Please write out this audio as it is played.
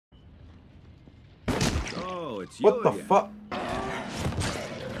it's What you the again. fuck?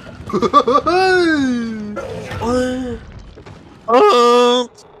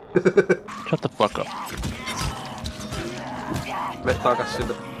 Shut the fuck up. Me takas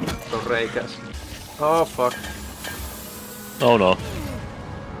sinne ton reikään. Oh fuck. Oh no.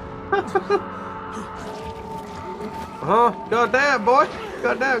 God damn boy.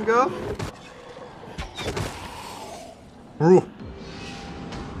 God damn girl. Ruh.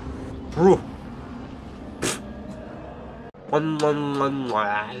 Ruh.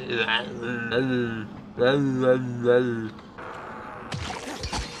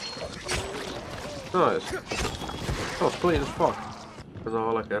 Nice. That was clean as fuck. Tätä on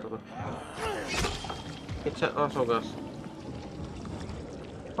alakerta. Itse asukas.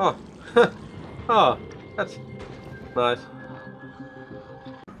 Oh. Oh. That's nice.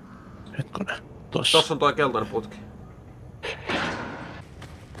 Hetkonen. Tossa. Tossa on toi keltainen putki.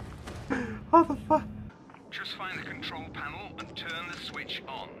 How the fuck? Just find the control panel and turn the switch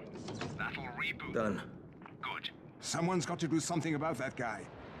on. That'll reboot. Done. Good. Someone's got to do something about that guy.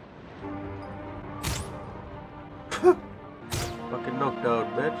 Fucking knocked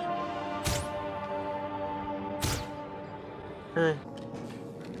out, bitch. Hey.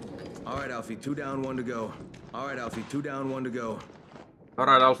 Alright, Alfie, 2 down, 1 to go. Alright, Alfie, 2 down, 1 to go.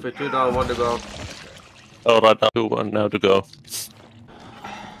 Alright, Alfie, 2 down, 1 to go. Alright, 2-1 now to go.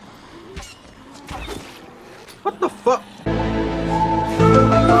 What the fuck?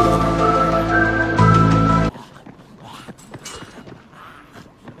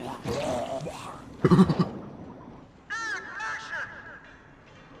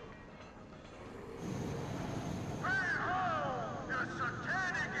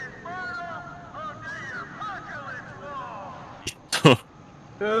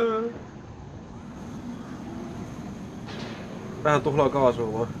 Vähän tuhlaa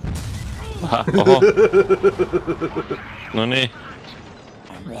kaasua vaan. Vähän, oho. No niin.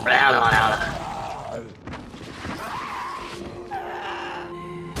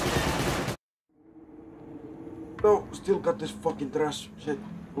 No, still got this fucking trash shit.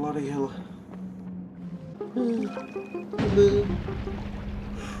 Bloody hell.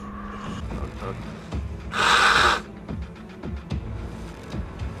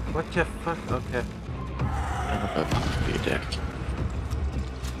 What the fuck? Okay.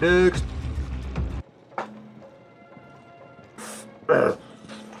 Next.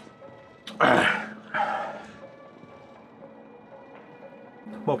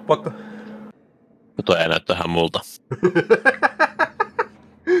 Moppakka. No toi ei näyttää ihan multa.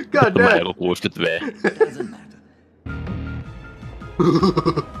 God Mä damn. joku 60V. Doesn't matter.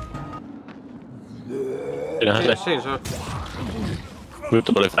 Siinähän se. Siinä se on. Nyt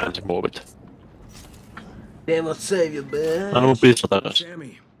oli fancy movit. They must save you, man. Anna mun pizza takas.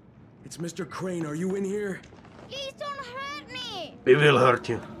 Sammy, it's Mr. Crane. Are you in here? Please don't hurt me! We will hurt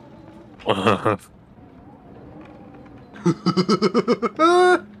you. What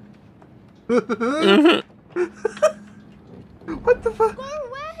the fuck? Go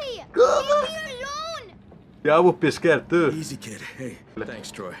away! Go Leave me alone! Yeah, I would be scared too. Easy, kid. Hey,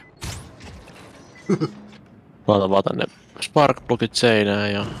 thanks, Troy. Laita vaan tänne sparkplugit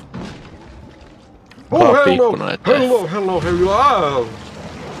seinään ja... Oh, hello! Ikkuna eteen. Hello!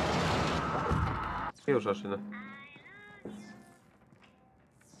 Kiusaa sinne.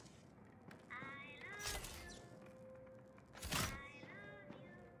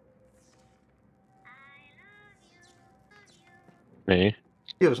 Niin.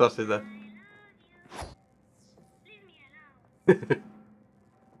 Kiusaa sitä.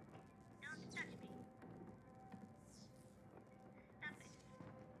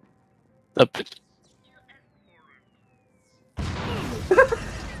 Täppit.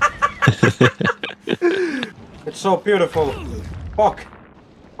 It's so beautiful. Fuck.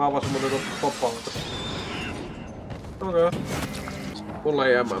 Mä avasin mun nyt toppaa. Okei. Mulla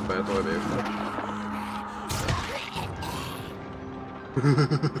ei MMP toimi yhtään.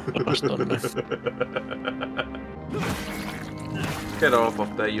 Takas tonne. Get off of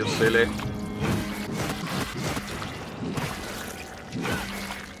that, you silly.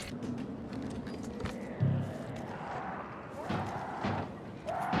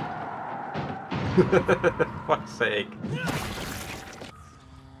 Fuck's sake.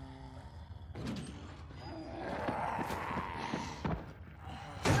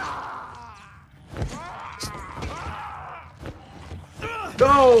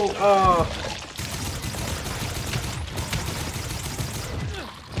 No!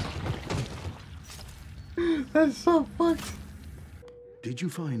 That's so fucked. Did you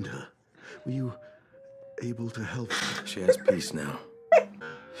find her? Were you able to help? She has peace now.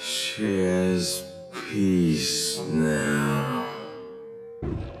 She has Peace now.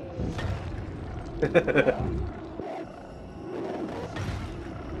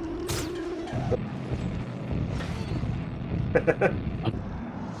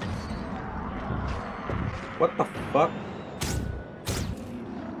 What the fuck?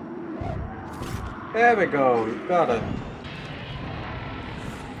 There we go, you got it.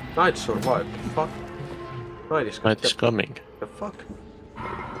 Night survived. The fuck? Night is coming. The fuck?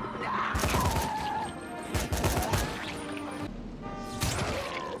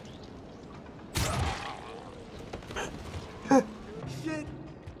 Shit.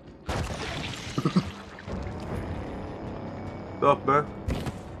 Stop, man.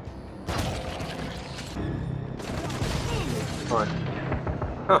 Alright.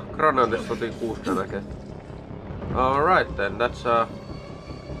 Huh, granaatista otin 6 näkee. Alright then, that's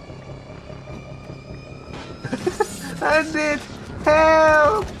I need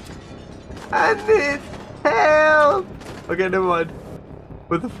help! I need help! Okay, never mind.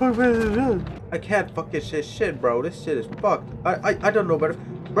 What the fuck was it? I can't fucking say shit, bro. This shit is fucked. I don't know better.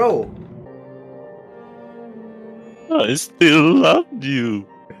 Bro! I still love you.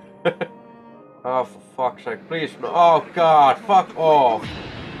 Oh, for fuck's sake, please no. Oh god, fuck off!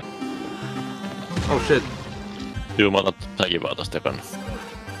 Oh shit. Juu, mä otan säkin vaan tosta ekana.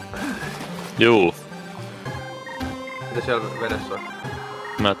 Juu, Mitä siellä vedessä on?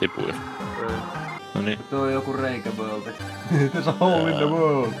 mä tipuin. Noniin. Tuo on joku reikäbölti. There's a hole in the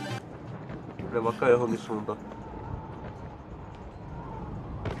world. Ne vaikka johonkin suuntaan.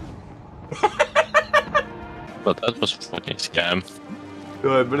 But that was fucking scam.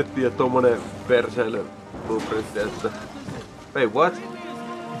 Joo, en mä nyt tiedä tommonen perseily blueprintti, että... Wait, what?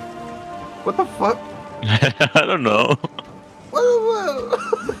 What the fuck? I don't know. What the fuck?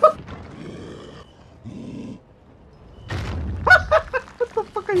 What the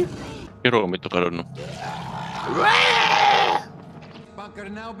fuck are you... Kiru on vittu kadonnut. Bunker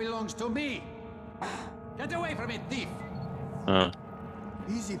now belongs to me. Get away from it, thief.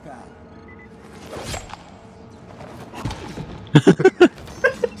 Easy, pal.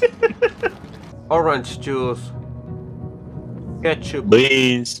 Orange juice. Ketchup.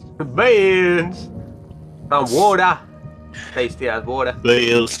 Beans. Beans! Some water. Tasty as water.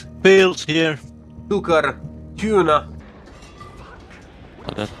 Bills here. Sugar. Tuna.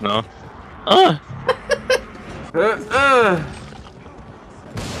 What that? No. Ah!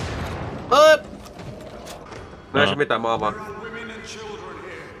 No ei se mitään, mä avaan.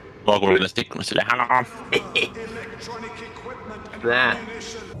 Mä kuulin tästä ikkunasta silleen haloo. Nää.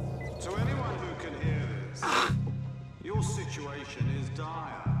 To anyone who can hear this, your situation is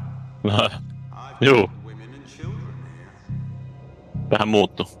dire. I've Juu, got women and children here. vähän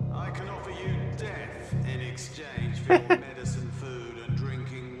muuttu. I can offer you death in exchange for your medicine, food, and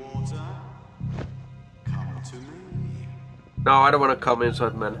drinking water. Come to me. No, I don't wanna come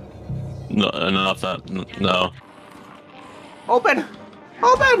inside, man. No, not that. No. Open!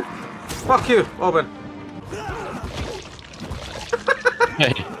 Open! Fuck you! Open!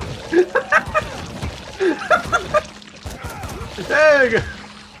 Hei. There you go!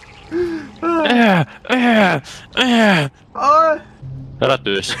 Oh!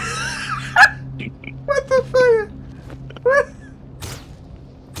 Herätyis. What the fuck? What?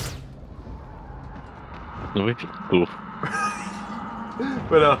 No vittu.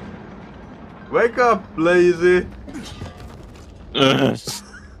 Wait up. Wake up, lazy!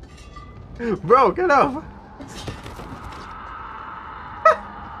 Bro, get up!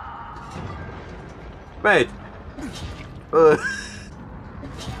 Mate!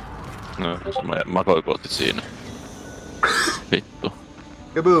 No, se makoikooti siinä. Vittu.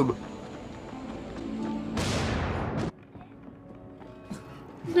 Kaboom!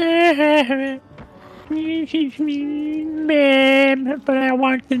 But I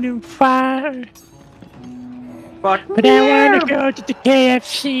want the new fire. Fuck But I want to go to the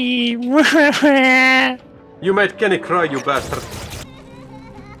KFC. You made Kenny cry, you bastard!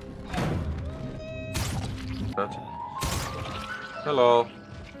 Hello.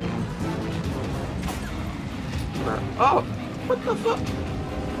 Oh! What the fuck?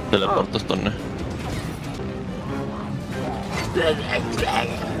 Teleporttas tonne.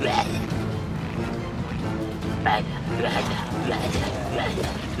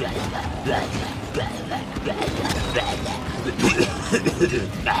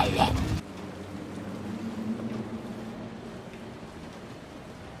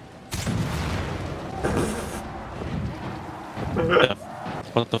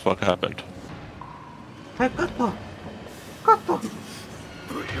 What the fuck happened? Hey, katso! Katso!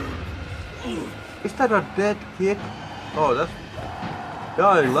 Is that a dead kid? Oh, that's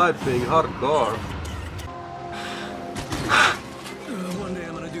dying light being hardcore.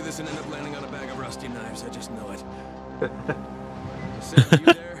 Sam, are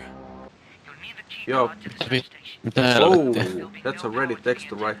you there? You'll need the key Yo. card to the Vi- substation. Mitä Oh, helvettiä? that's a ready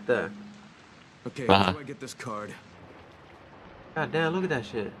texture right there. Okay, Wow. how do I get this card? God damn, look at that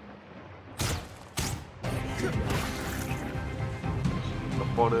shit.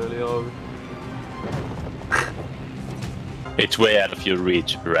 Paneeli auki. It's weird if you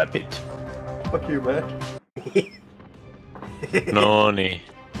reach rabbit. Fuck you, man. No niin.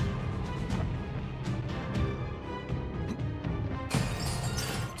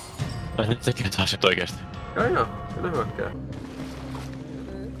 Ai nyt tekee taas sit oikeesti. Joo, kyllä hyökkää.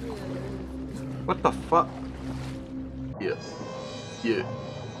 What the fuck? Yeah. Yeah.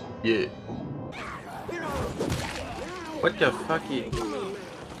 Yeah. What the fucki?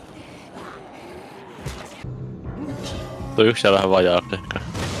 Tuo yksi jää vähän vajaaksi ehkä.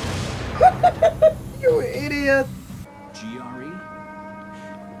 You idiot! GRE?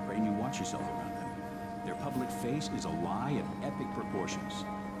 Praying you watch yourself around them. Their public face is a lie of epic proportions.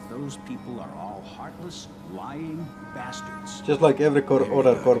 Those people are all heartless, lying bastards. Just like every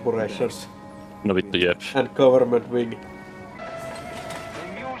other corporations No vittu jep. and government wing. The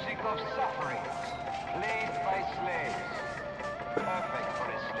music of suffering, played by slaves. Perfect for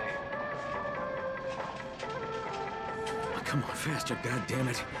a slave. Oh, come on, faster,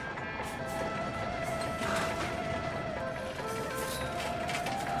 goddammit.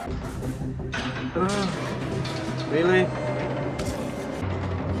 Really?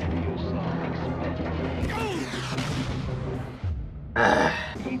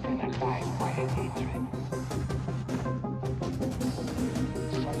 Eaten alive by a hatred.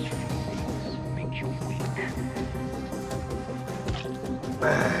 Such feelings make you weak.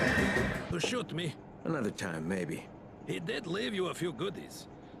 To shoot me. Another time, maybe. He did leave you a few goodies.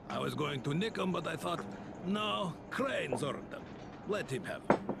 I was going to nick them, but I thought, no, Crane's earned them. Let him have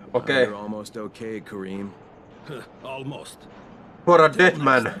them. Okay, You're almost okay, Kareem. Almost. for a dead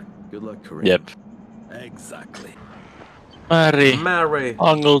man. Good luck, Kareem. Jep. Exactly. Mary.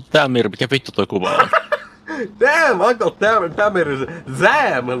 Uncle Tamir, mikä vittu toi kuva on? Damn, Uncle Tamir is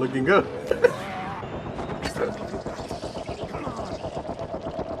Zam looking good.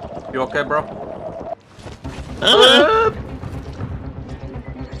 You okay, bro?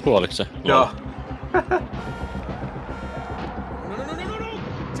 Kuoliks se? Joo.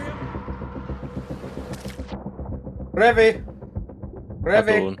 Revi!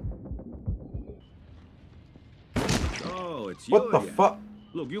 Revi! Katuun. Oh, it's What the Yoya. fuck?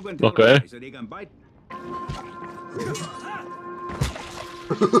 Look, you can tell Okay. guys that they can bite.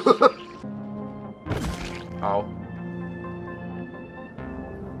 Au.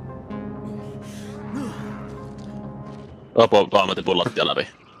 Opo, vaamatin lattia läpi.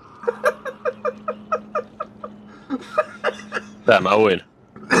 Tää mä uin.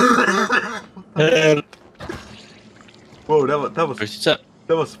 Help! Whoa, Pystyt sä?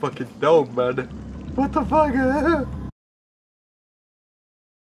 that was fucking dope, man. What the fuck?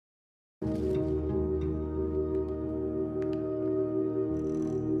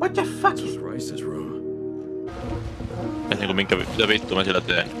 What the fuck? This is Rice's room. Et niinku mitä vittu mä sillä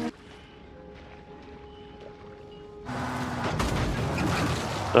teen.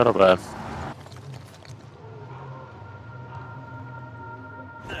 Terve.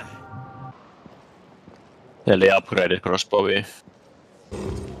 Eli upgrade crossbowiin.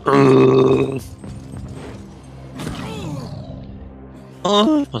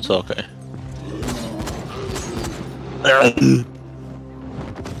 On se okei.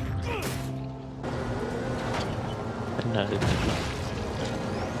 Mennään sitten.